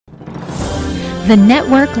The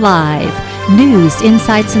Network Live. News,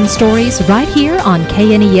 insights, and stories right here on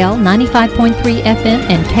KNEL 95.3 FM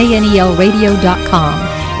and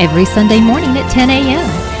KNELradio.com every Sunday morning at 10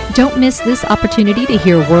 a.m. Don't miss this opportunity to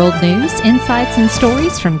hear world news, insights, and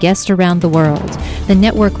stories from guests around the world. The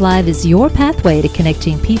Network Live is your pathway to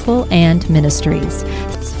connecting people and ministries.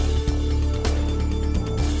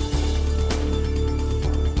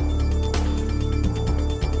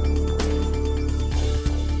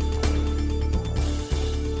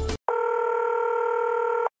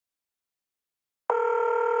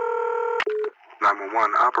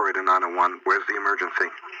 Operator 901, where's the emergency?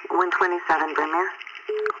 127, Brynmere.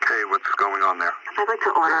 Okay, what's going on there? I'd like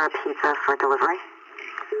to order a pizza for delivery.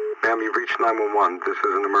 Ma'am, you've reached 911. This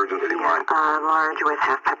is an emergency line. Large with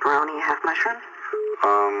half pepperoni, half mushroom.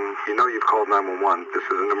 You know you've called 911. This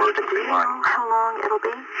is an emergency line. Do you know how long it'll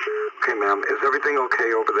be? Okay, ma'am, is everything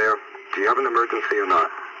okay over there? Do you have an emergency or not?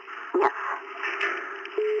 Yes.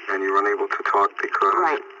 And you're unable to talk because...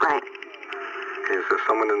 Right. Is there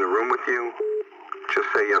someone in the room with you? Just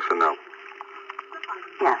say yes or no.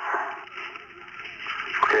 Yes.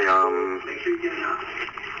 Okay,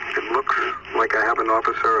 it looks like I have an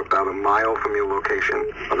officer about a mile from your location.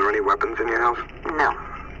 Are there any weapons in your house? No.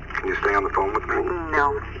 Can you stay on the phone with me?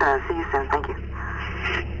 No. See you soon. Thank you.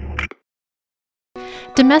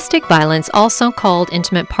 Domestic violence, also called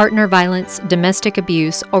intimate partner violence, domestic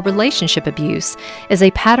abuse, or relationship abuse, is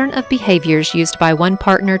a pattern of behaviors used by one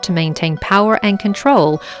partner to maintain power and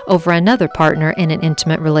control over another partner in an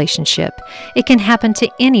intimate relationship. It can happen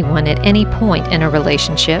to anyone at any point in a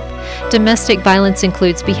relationship. Domestic violence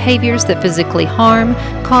includes behaviors that physically harm,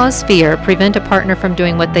 cause fear, prevent a partner from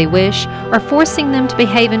doing what they wish, or forcing them to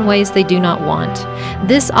behave in ways they do not want.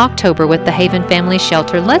 This October with the Haven Family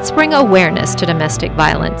Shelter, let's bring awareness to domestic violence.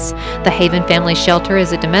 The Haven Family Shelter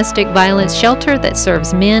is a domestic violence shelter that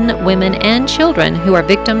serves men, women, and children who are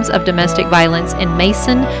victims of domestic violence in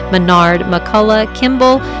Mason, Menard, McCullough,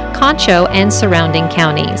 Kimball, Concho, and surrounding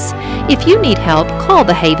counties. If you need help, call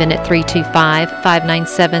the Haven at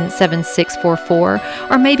 325-597-7644,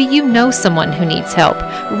 or maybe you know someone who needs help.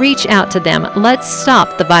 Reach out to them. Let's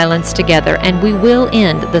stop the violence together, and we will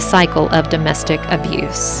end the cycle of domestic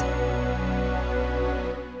abuse.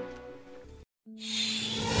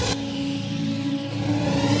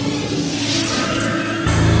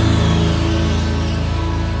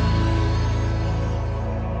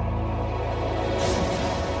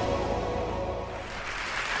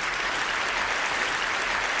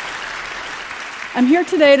 I'm here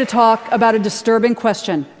today to talk about a disturbing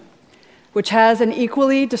question, which has an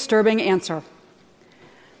equally disturbing answer.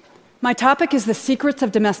 My topic is the secrets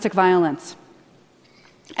of domestic violence.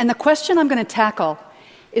 And the question I'm going to tackle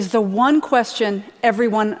is the one question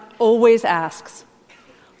everyone always asks.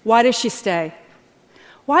 Why does she stay?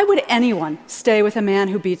 Why would anyone stay with a man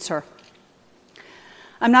who beats her?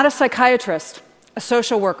 I'm not a psychiatrist, a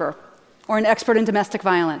social worker, or an expert in domestic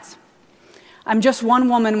violence. I'm just one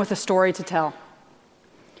woman with a story to tell.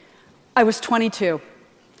 I was 22.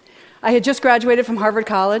 I had just graduated from Harvard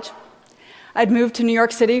College. I'd moved to New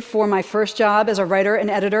York City for my first job as a writer and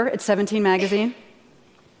editor at 17 magazine.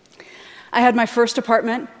 I had my first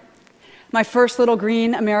apartment, my first little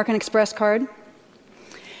green American Express card,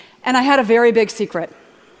 and I had a very big secret.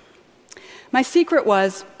 My secret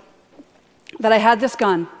was that I had this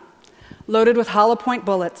gun loaded with hollow point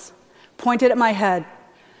bullets pointed at my head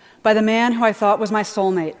by the man who I thought was my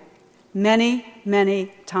soulmate many,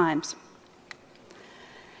 many times.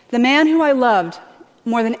 The man who I loved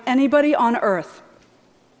more than anybody on earth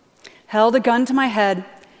held a gun to my head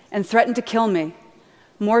and threatened to kill me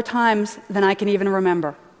more times than I can even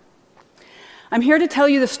remember. I'm here to tell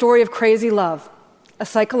you the story of crazy love, a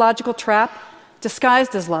psychological trap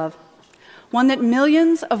disguised as love, one that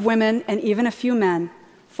millions of women and even a few men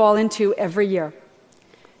fall into every year.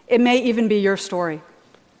 It may even be your story.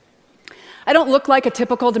 I don't look like a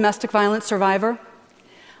typical domestic violence survivor.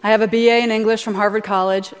 I have a BA in English from Harvard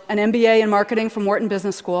College, an MBA in marketing from Wharton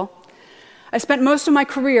Business School. I spent most of my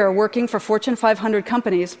career working for Fortune 500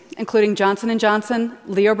 companies, including Johnson & Johnson,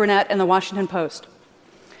 Leo Burnett, and the Washington Post.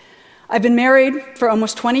 I've been married for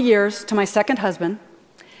almost 20 years to my second husband,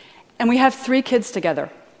 and we have 3 kids together.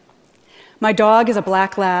 My dog is a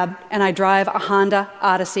black lab, and I drive a Honda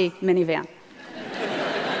Odyssey minivan.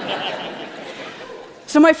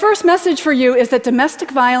 So my first message for you is that domestic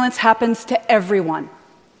violence happens to everyone.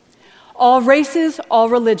 All races, all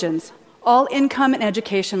religions, all income and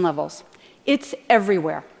education levels. It's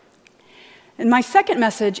everywhere. And my second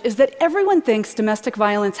message is that everyone thinks domestic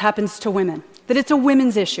violence happens to women, that it's a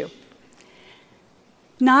women's issue.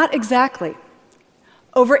 Not exactly.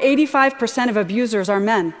 Over 85% of abusers are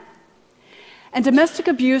men. And domestic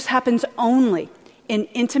abuse happens only in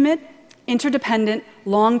intimate, interdependent,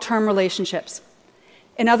 long-term relationships.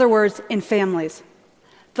 In other words, in families.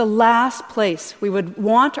 The last place we would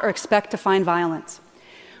want or expect to find violence,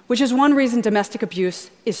 which is one reason domestic abuse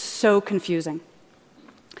is so confusing.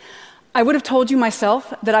 I would have told you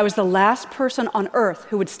myself that I was the last person on earth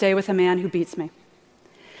who would stay with a man who beats me.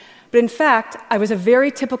 But in fact, I was a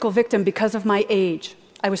very typical victim because of my age.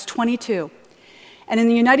 I was 22. And in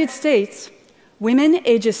the United States, women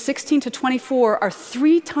ages 16 to 24 are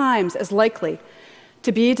 3 times as likely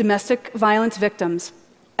to be domestic violence victims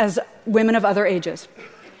as women of other ages.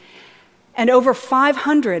 And over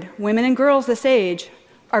 500 women and girls this age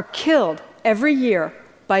are killed every year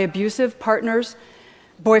by abusive partners,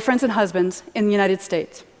 boyfriends and husbands in the United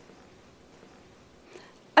States.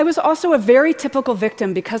 I was also a very typical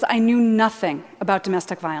victim because I knew nothing about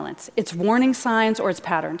domestic violence, its warning signs or its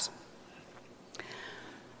patterns.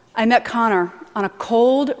 I met Connor on a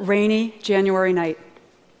cold, rainy January night.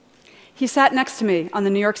 He sat next to me on the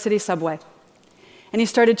New York City subway, and he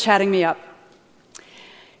started chatting me up.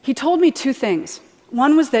 He told me 2 things.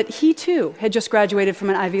 One was that he, too, had just graduated from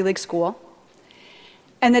an Ivy League school,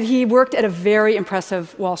 and that he worked at a very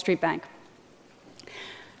impressive Wall Street bank.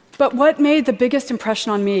 But what made the biggest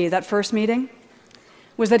impression on me that first meeting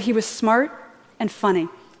was that he was smart and funny,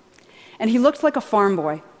 and he looked like a farm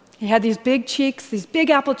boy. He had these big cheeks, these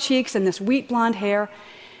big apple cheeks, and this wheat blonde hair,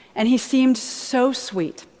 and he seemed so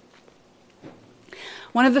sweet.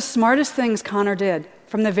 One of the smartest things Connor did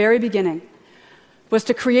from the very beginning was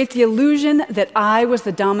to create the illusion that I was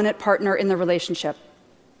the dominant partner in the relationship.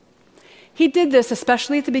 He did this,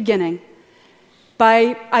 especially at the beginning,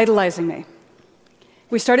 by idolizing me.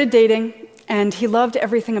 We started dating, and he loved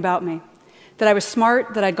everything about me. That I was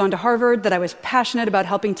smart, that I'd gone to Harvard, that I was passionate about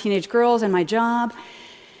helping teenage girls and my job.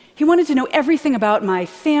 He wanted to know everything about my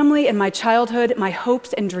family and my childhood, my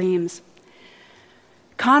hopes and dreams.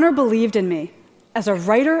 Connor believed in me as a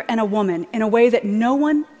writer and a woman in a way that no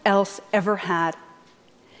one else ever had.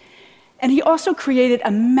 And he also created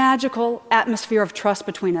a magical atmosphere of trust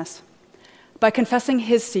between us by confessing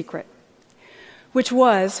his secret, which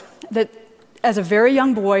was that as a very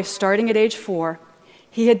young boy, starting at age 4,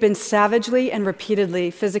 he had been savagely and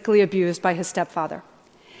repeatedly physically abused by his stepfather.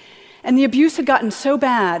 And the abuse had gotten so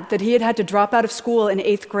bad that he had had to drop out of school in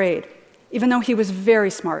 8th grade, even though he was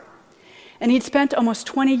very smart. And he'd spent almost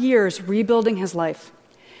 20 years rebuilding his life,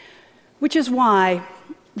 which is why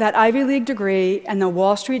that Ivy League degree and the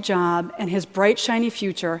Wall Street job and his bright, shiny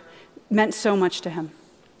future meant so much to him.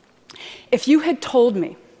 If you had told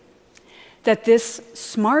me that this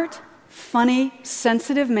smart, funny,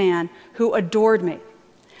 sensitive man who adored me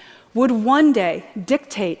would one day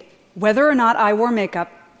dictate whether or not I wore makeup,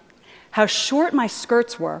 how short my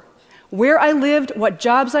skirts were, where I lived, what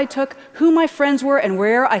jobs I took, who my friends were, and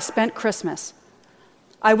where I spent Christmas,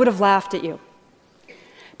 I would have laughed at you.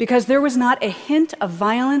 Because there was not a hint of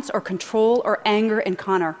violence or control or anger in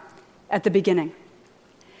Connor at the beginning.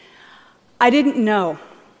 I didn't know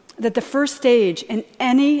that the first stage in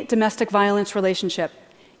any domestic violence relationship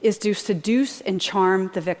is to seduce and charm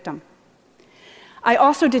the victim. I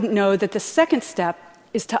also didn't know that the second step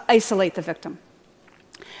is to isolate the victim.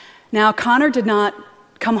 Now, Connor did not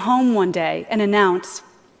come home one day and announce,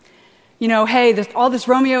 hey, all this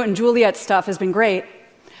Romeo and Juliet stuff has been great,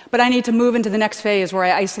 but I need to move into the next phase where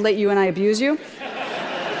I isolate you and I abuse you.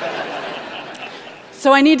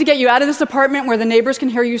 So I need to get you out of this apartment where the neighbors can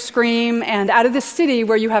hear you scream and out of this city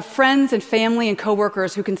where you have friends and family and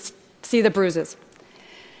coworkers who can see the bruises.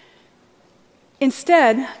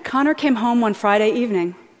 Instead, Connor came home one Friday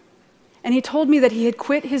evening and he told me that he had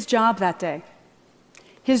quit his job that day,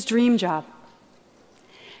 his dream job.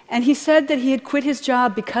 And he said that he had quit his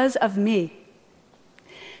job because of me,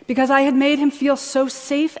 because I had made him feel so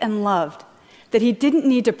safe and loved that he didn't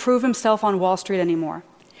need to prove himself on Wall Street anymore.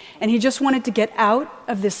 And he just wanted to get out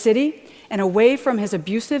of this city and away from his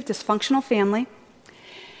abusive, dysfunctional family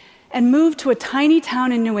and move to a tiny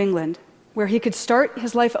town in New England where he could start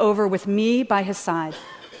his life over with me by his side.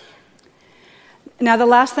 Now, the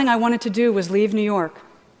last thing I wanted to do was leave New York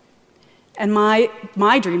and my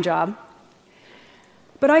dream job.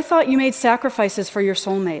 But I thought you made sacrifices for your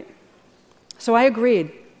soulmate. So I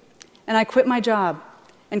agreed, and I quit my job,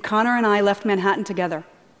 and Connor and I left Manhattan together.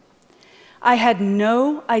 I had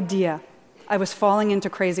no idea I was falling into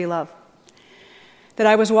crazy love, that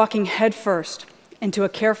I was walking headfirst into a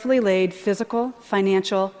carefully laid physical,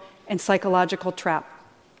 financial, and psychological trap.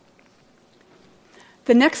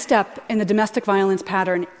 The next step in the domestic violence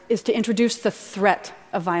pattern is to introduce the threat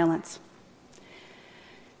of violence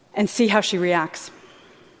and see how she reacts.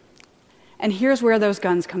 And here's where those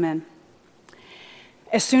guns come in.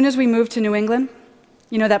 As soon as we moved to New England,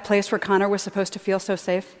 you know that place where Connor was supposed to feel so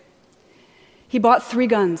safe? He bought 3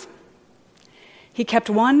 guns. He kept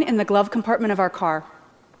one in the glove compartment of our car.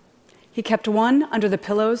 He kept one under the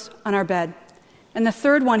pillows on our bed. And the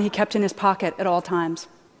 3rd one he kept in his pocket at all times.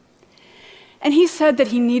 And he said that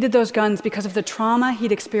he needed those guns because of the trauma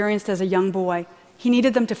he'd experienced as a young boy. He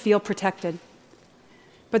needed them to feel protected.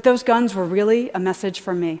 But those guns were really a message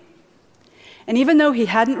for me. And even though he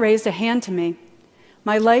hadn't raised a hand to me,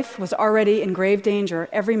 my life was already in grave danger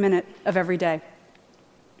every minute of every day.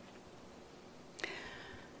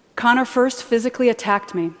 Connor first physically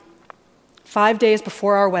attacked me 5 days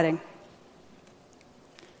before our wedding.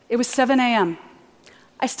 It was 7 a.m.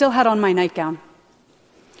 I still had on my nightgown.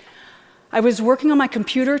 I was working on my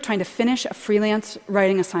computer trying to finish a freelance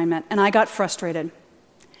writing assignment, and I got frustrated.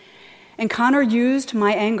 And Connor used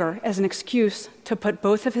my anger as an excuse to put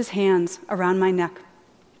both of his hands around my neck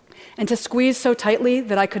and to squeeze so tightly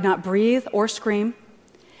that I could not breathe or scream.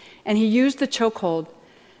 And he used the chokehold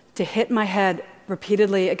to hit my head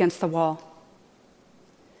repeatedly against the wall.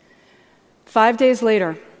 5 days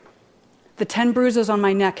later, the 10 bruises on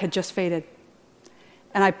my neck had just faded,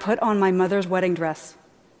 and I put on my mother's wedding dress,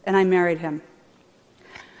 and I married him.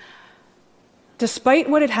 Despite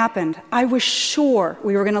what had happened, I was sure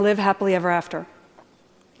we were going to live happily ever after,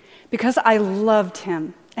 because I loved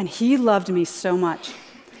him, and he loved me so much.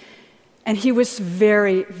 And he was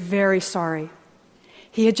very, very sorry.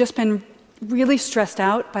 He had just been really stressed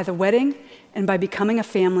out by the wedding and by becoming a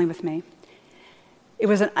family with me. It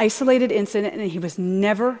was an isolated incident, and he was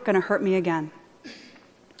never going to hurt me again.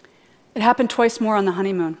 It happened twice more on the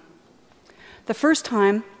honeymoon. The first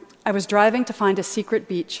time, I was driving to find a secret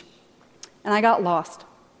beach, and I got lost.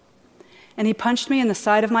 And he punched me in the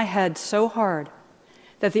side of my head so hard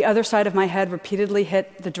that the other side of my head repeatedly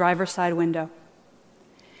hit the driver's side window.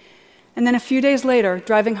 And then a few days later,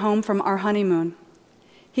 driving home from our honeymoon,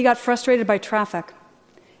 he got frustrated by traffic,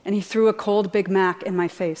 and he threw a cold Big Mac in my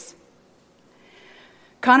face.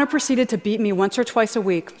 Connor proceeded to beat me once or twice a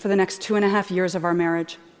week for the next 2.5 years of our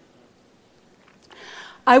marriage.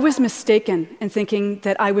 I was mistaken in thinking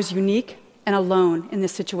that I was unique and alone in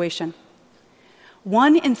this situation.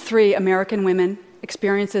 1 in 3 American women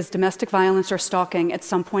experiences domestic violence or stalking at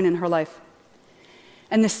some point in her life.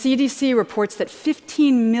 And the CDC reports that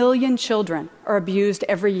 15 million children are abused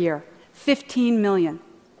every year. 15 million.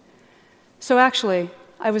 So actually,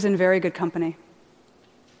 I was in very good company.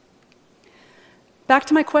 Back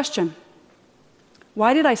to my question.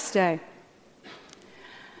 Why did I stay?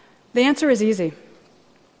 The answer is easy.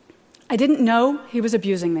 I didn't know he was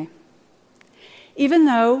abusing me. Even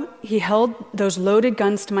though he held those loaded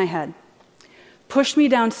guns to my head, pushed me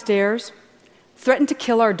downstairs, threatened to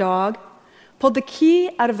kill our dog, pulled the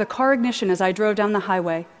key out of the car ignition as I drove down the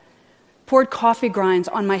highway, poured coffee grinds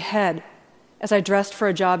on my head as I dressed for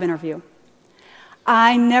a job interview.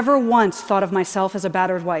 I never once thought of myself as a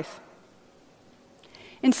battered wife.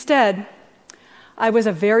 Instead, I was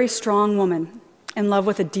a very strong woman in love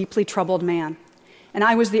with a deeply troubled man, and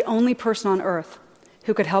I was the only person on earth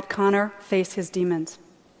who could help Connor face his demons.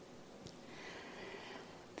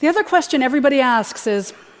 The other question everybody asks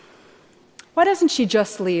is, why doesn't she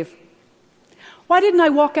just leave? Why didn't I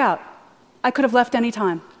walk out? I could have left any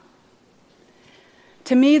time.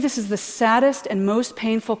 To me, this is the saddest and most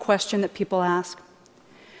painful question that people ask,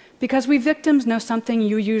 because we victims know something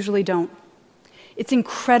you usually don't. It's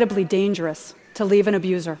incredibly dangerous to leave an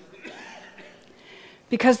abuser,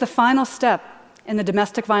 because the final step in the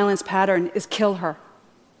domestic violence pattern is kill her.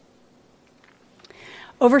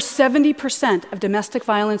 Over 70% of domestic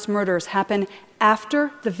violence murders happen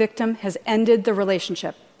after the victim has ended the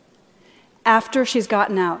relationship, after she's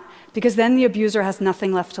gotten out, because then the abuser has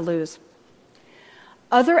nothing left to lose.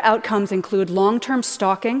 Other outcomes include long-term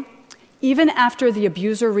stalking, even after the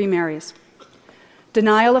abuser remarries,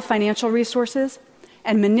 denial of financial resources,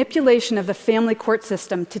 and manipulation of the family court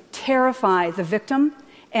system to terrify the victim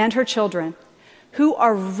and her children, who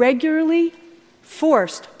are regularly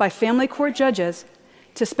forced by family court judges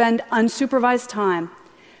to spend unsupervised time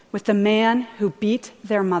with the man who beat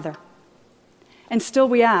their mother. And still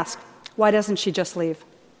we ask, why doesn't she just leave?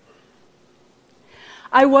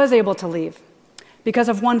 I was able to leave because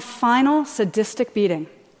of one final sadistic beating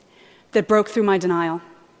that broke through my denial.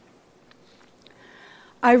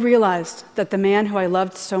 I realized that the man who I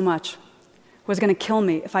loved so much was going to kill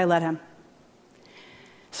me if I let him.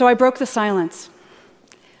 So I broke the silence.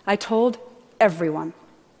 I told everyone.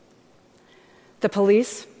 The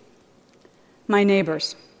police, my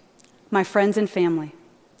neighbors, my friends and family,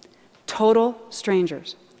 total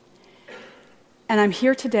strangers. And I'm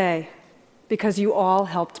here today because you all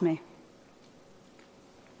helped me.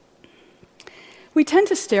 We tend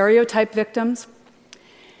to stereotype victims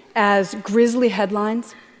as grisly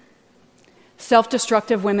headlines,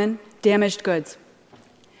 self-destructive women, damaged goods.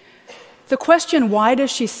 The question, why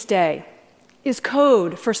does she stay, is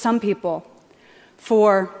code for some people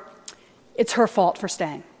for it's her fault for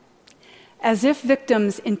staying, as if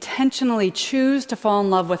victims intentionally choose to fall in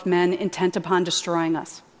love with men intent upon destroying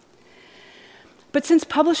us. But since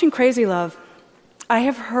publishing Crazy Love, I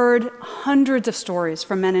have heard hundreds of stories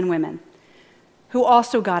from men and women who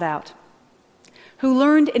also got out, who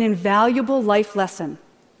learned an invaluable life lesson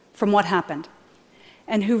from what happened,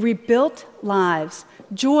 and who rebuilt lives,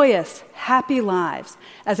 joyous, happy lives,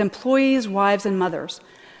 as employees, wives, and mothers,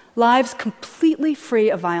 lives completely free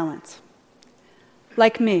of violence.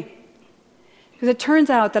 Like me, because it turns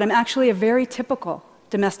out that I'm actually a very typical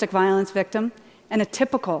domestic violence victim and a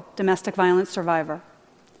typical domestic violence survivor.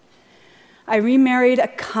 I remarried a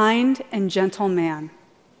kind and gentle man.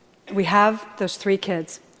 We have those 3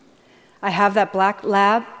 kids. I have that black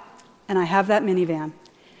lab, and I have that minivan.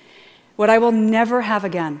 What I will never have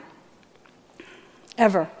again,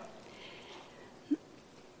 ever,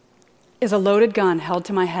 is a loaded gun held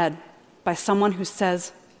to my head by someone who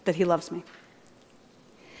says that he loves me.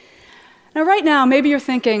 Now, right now, maybe you're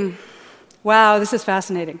thinking, wow, this is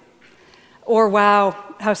fascinating. Or, wow,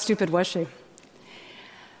 how stupid was she?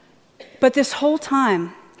 But this whole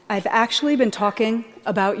time, I've actually been talking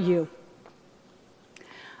about you.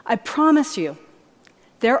 I promise you,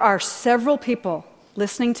 there are several people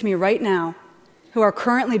listening to me right now who are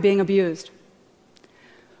currently being abused,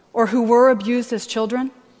 or who were abused as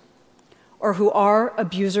children, or who are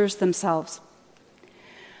abusers themselves.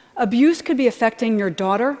 Abuse could be affecting your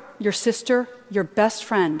daughter, your sister, your best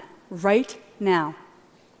friend right now.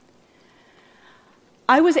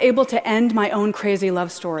 I was able to end my own crazy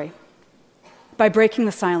love story by breaking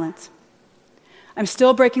the silence. I'm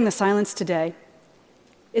still breaking the silence today.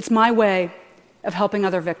 It's my way of helping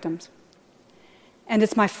other victims. And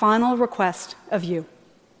it's my final request of you.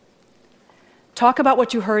 Talk about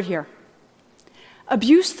what you heard here.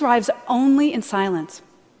 Abuse thrives only in silence.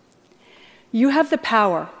 You have the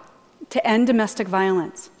power to end domestic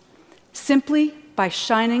violence simply by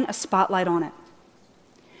shining a spotlight on it.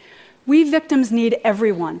 We victims need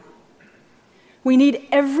everyone. We need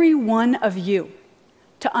every one of you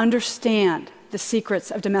to understand the secrets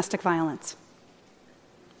of domestic violence.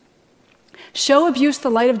 Show abuse the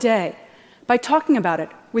light of day by talking about it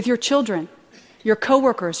with your children, your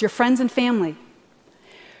coworkers, your friends and family.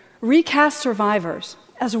 Recast survivors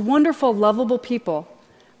as wonderful, lovable people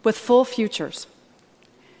with full futures.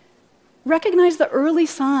 Recognize the early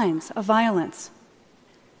signs of violence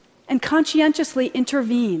and conscientiously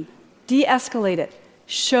intervene, de-escalate it,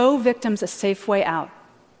 show victims a safe way out.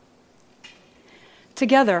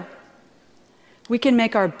 Together, we can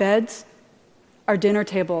make our beds, our dinner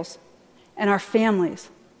tables, and our families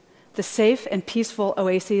the safe and peaceful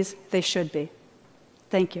oases they should be.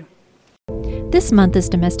 Thank you. This month is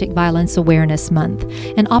Domestic Violence Awareness Month,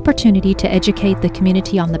 an opportunity to educate the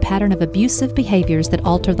community on the pattern of abusive behaviors that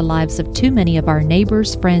alter the lives of too many of our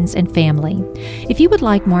neighbors, friends, and family. If you would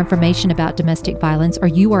like more information about domestic violence, or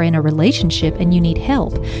you are in a relationship and you need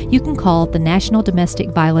help, you can call the National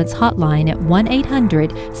Domestic Violence Hotline at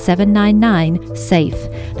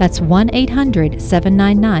 1-800-799-SAFE. That's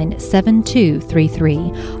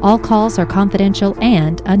 1-800-799-7233. All calls are confidential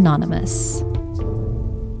and anonymous.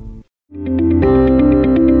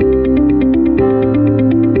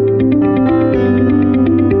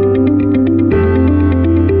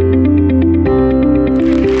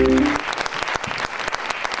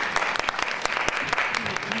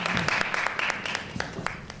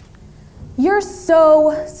 You're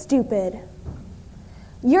so stupid.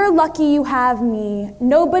 You're lucky you have me.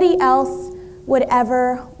 Nobody else would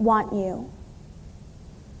ever want you.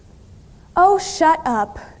 Oh, shut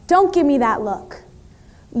up. Don't give me that look.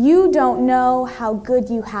 You don't know how good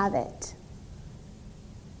you have it.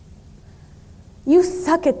 You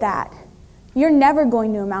suck at that. You're never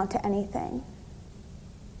going to amount to anything.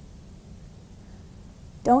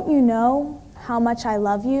 Don't you know how much I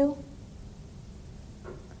love you?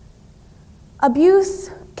 Abuse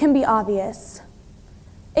can be obvious.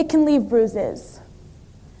 It can leave bruises.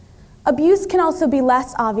 Abuse can also be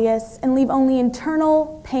less obvious and leave only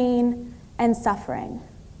internal pain and suffering.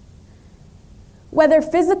 Whether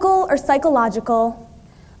physical or psychological,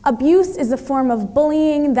 abuse is a form of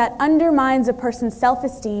bullying that undermines a person's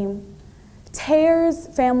self-esteem, tears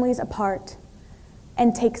families apart,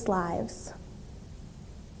 and takes lives.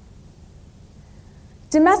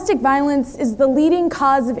 Domestic violence is the leading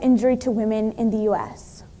cause of injury to women in the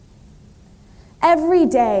U.S. Every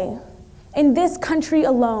day, in this country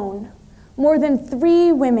alone, more than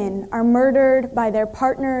 3 women are murdered by their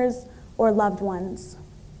partners or loved ones.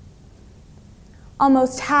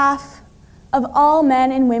 Almost half of all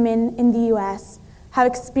men and women in the US have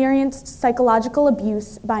experienced psychological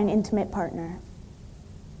abuse by an intimate partner.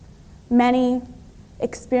 Many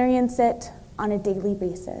experience it on a daily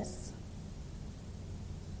basis.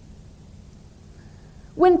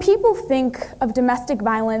 When people think of domestic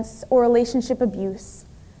violence or relationship abuse,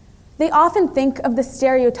 they often think of the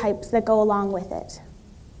stereotypes that go along with it.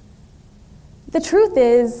 The truth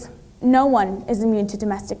is, no one is immune to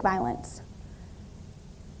domestic violence.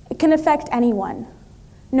 It can affect anyone,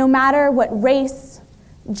 no matter what race,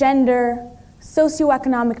 gender,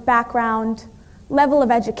 socioeconomic background, level of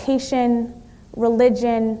education,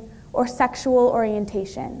 religion, or sexual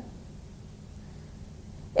orientation.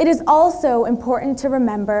 It is also important to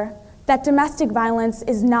remember that domestic violence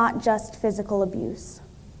is not just physical abuse.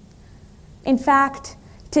 In fact,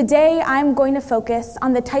 today I'm going to focus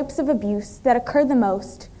on the types of abuse that occur the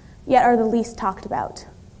most, yet are the least talked about: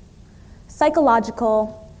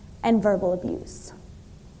 psychological and verbal abuse.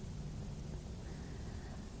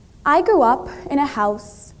 I grew up in a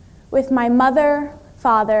house with my mother,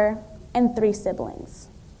 father, and 3 siblings.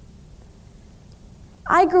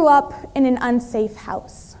 I grew up in an unsafe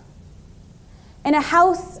house, in a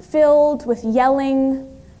house filled with yelling,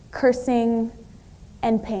 cursing,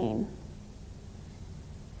 and pain.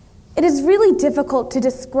 It is really difficult to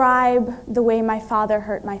describe the way my father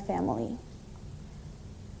hurt my family.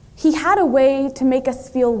 He had a way to make us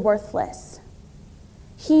feel worthless.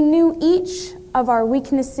 He knew each of our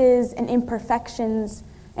weaknesses and imperfections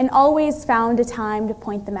and always found a time to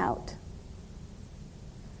point them out.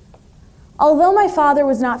 Although my father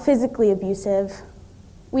was not physically abusive,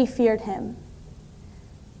 we feared him.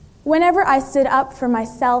 Whenever I stood up for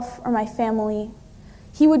myself or my family,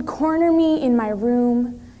 he would corner me in my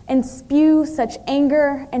room and spew such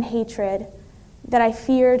anger and hatred that I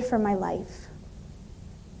feared for my life.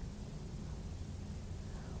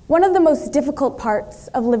 One of the most difficult parts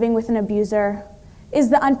of living with an abuser is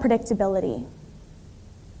the unpredictability.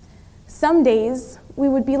 Some days, we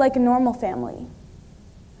would be like a normal family.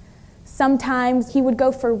 Sometimes he would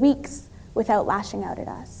go for weeks without lashing out at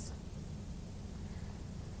us.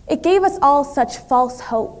 It gave us all such false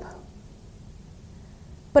hope.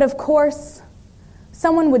 But of course,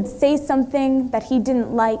 someone would say something that he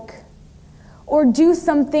didn't like, or do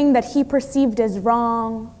something that he perceived as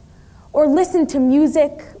wrong, or listen to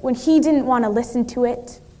music when he didn't want to listen to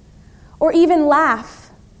it, or even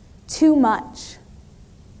laugh too much,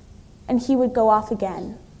 and he would go off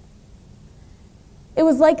again. It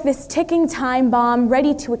was like this ticking time bomb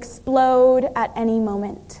ready to explode at any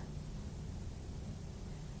moment.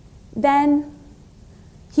 Then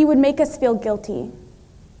he would make us feel guilty,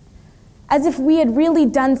 as if we had really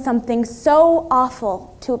done something so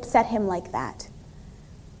awful to upset him like that,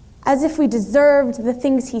 as if we deserved the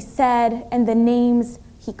things he said and the names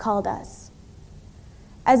he called us,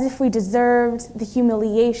 as if we deserved the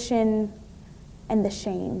humiliation and the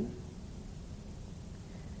shame.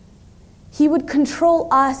 He would control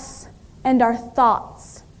us and our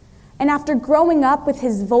thoughts, and after growing up with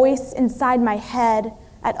his voice inside my head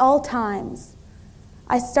at all times,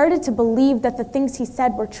 I started to believe that the things he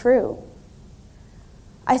said were true.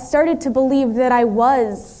 I started to believe that I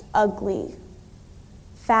was ugly,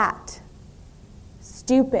 fat,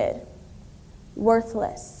 stupid,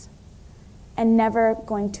 worthless, and never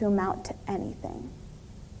going to amount to anything.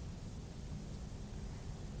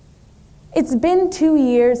 It's been 2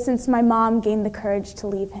 years since my mom gained the courage to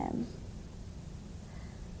leave him.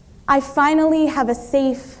 I finally have a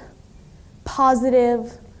safe,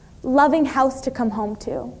 positive, loving house to come home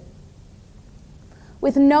to,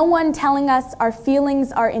 with no one telling us our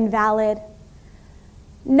feelings are invalid,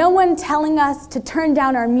 no one telling us to turn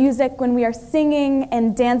down our music when we are singing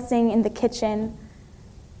and dancing in the kitchen,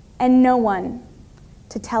 and no one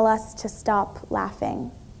to tell us to stop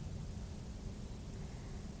laughing.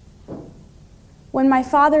 When my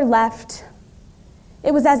father left,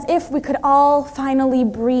 it was as if we could all finally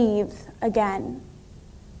breathe again.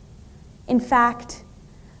 In fact,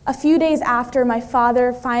 a few days after my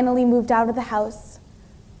father finally moved out of the house,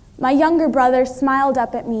 my younger brother smiled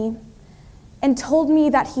up at me and told me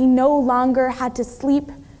that he no longer had to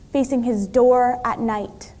sleep facing his door at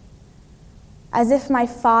night, as if my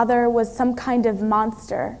father was some kind of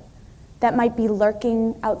monster that might be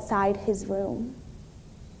lurking outside his room.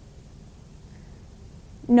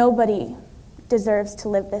 Nobody deserves to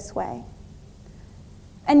live this way.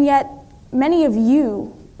 And yet, many of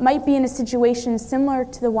you might be in a situation similar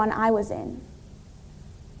to the one I was in.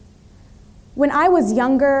 When I was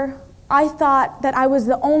younger, I thought that I was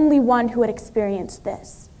the only one who had experienced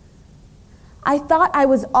this. I thought I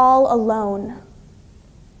was all alone.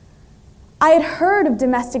 I had heard of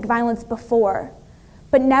domestic violence before,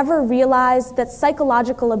 but never realized that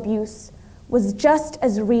psychological abuse was just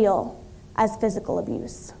as real as physical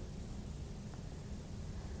abuse.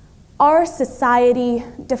 Our society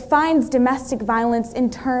defines domestic violence in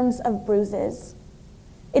terms of bruises.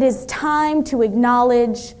 It is time to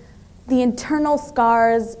acknowledge the internal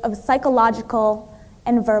scars of psychological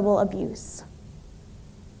and verbal abuse.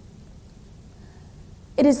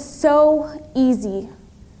 It is so easy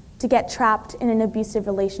to get trapped in an abusive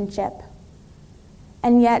relationship,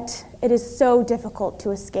 and yet it is so difficult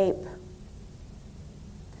to escape.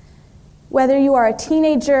 Whether you are a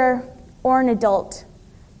teenager or an adult,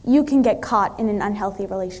 you can get caught in an unhealthy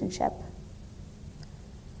relationship.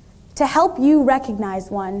 To help you recognize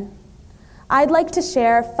one, I'd like to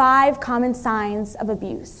share 5 common signs of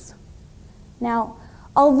abuse. Now,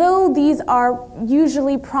 although these are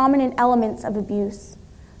usually prominent elements of abuse,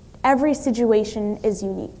 every situation is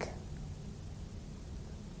unique.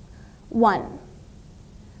 1,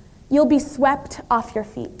 you'll be swept off your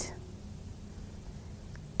feet.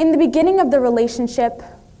 In the beginning of the relationship,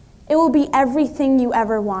 it will be everything you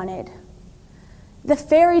ever wanted. The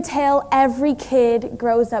fairy tale every kid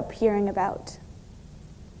grows up hearing about.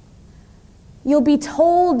 You'll be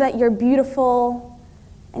told that you're beautiful,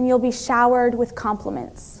 and you'll be showered with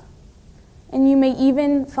compliments, and you may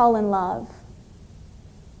even fall in love.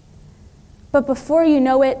 But before you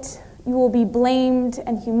know it, you will be blamed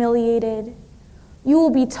and humiliated. You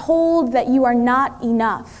will be told that you are not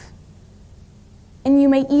enough, and you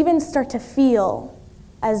may even start to feel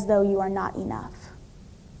as though you are not enough.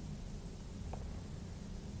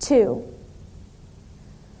 2,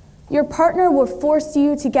 your partner will force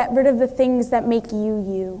you to get rid of the things that make you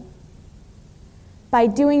you. By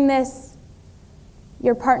doing this,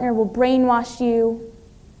 your partner will brainwash you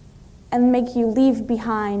and make you leave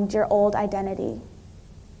behind your old identity.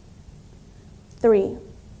 3,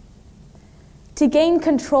 to gain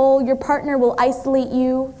control, your partner will isolate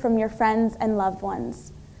you from your friends and loved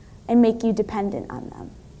ones and make you dependent on them.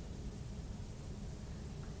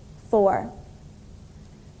 4,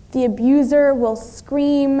 the abuser will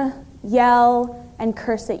scream, yell, and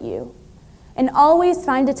curse at you, and always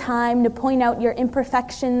find a time to point out your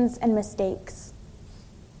imperfections and mistakes.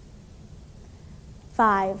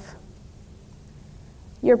 5,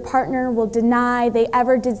 your partner will deny they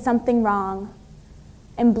ever did something wrong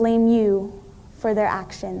and blame you for their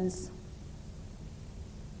actions.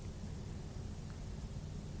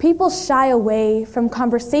 People shy away from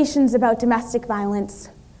conversations about domestic violence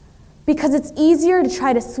because it's easier to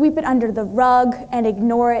try to sweep it under the rug and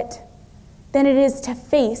ignore it than it is to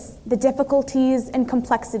face the difficulties and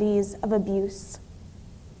complexities of abuse.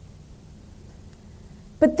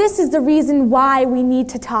 But this is the reason why we need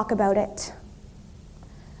to talk about it.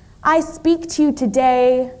 I speak to you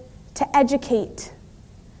today to educate,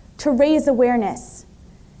 to raise awareness,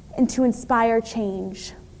 and to inspire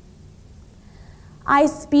change. I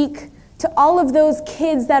speak to all of those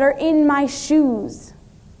kids that are in my shoes.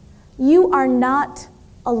 You are not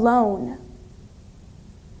alone.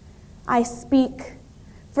 I speak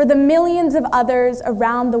for the millions of others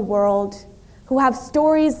around the world who have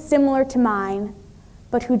stories similar to mine,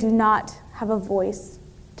 but who do not have a voice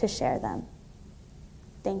to share them.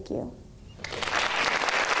 Thank you.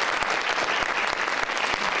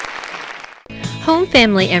 Home,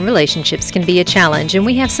 family, and relationships can be a challenge, and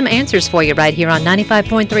we have some answers for you right here on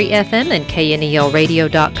 95.3 FM and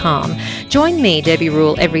KNELradio.com. Join me, Debbie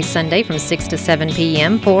Rule, every Sunday from 6 to 7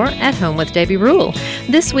 p.m. for At Home with Debbie Rule.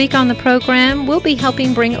 This week on the program, we'll be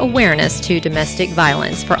helping bring awareness to domestic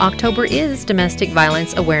violence, for October is Domestic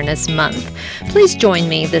Violence Awareness Month. Please join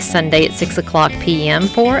me this Sunday at 6 o'clock p.m.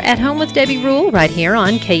 for At Home with Debbie Rule right here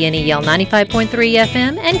on KNEL 95.3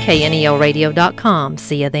 FM and KNELradio.com.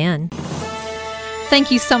 See you then. Thank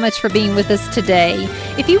you so much for being with us today.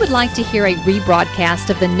 If you would like to hear a rebroadcast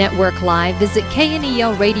of the network live, visit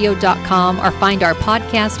KNELradio.com or find our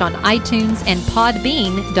podcast on iTunes and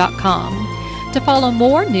Podbean.com. To follow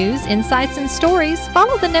more news, insights, and stories,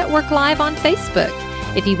 follow the network live on Facebook.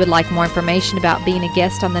 If you would like more information about being a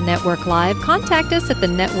guest on the Network Live, contact us at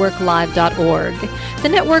thenetworklive.org. The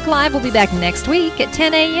Network Live will be back next week at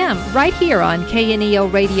 10 a.m. right here on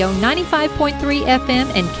KNEL Radio 95.3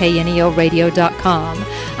 FM and KNELradio.com.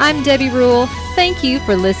 I'm Debbie Rule. Thank you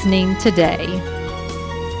for listening today.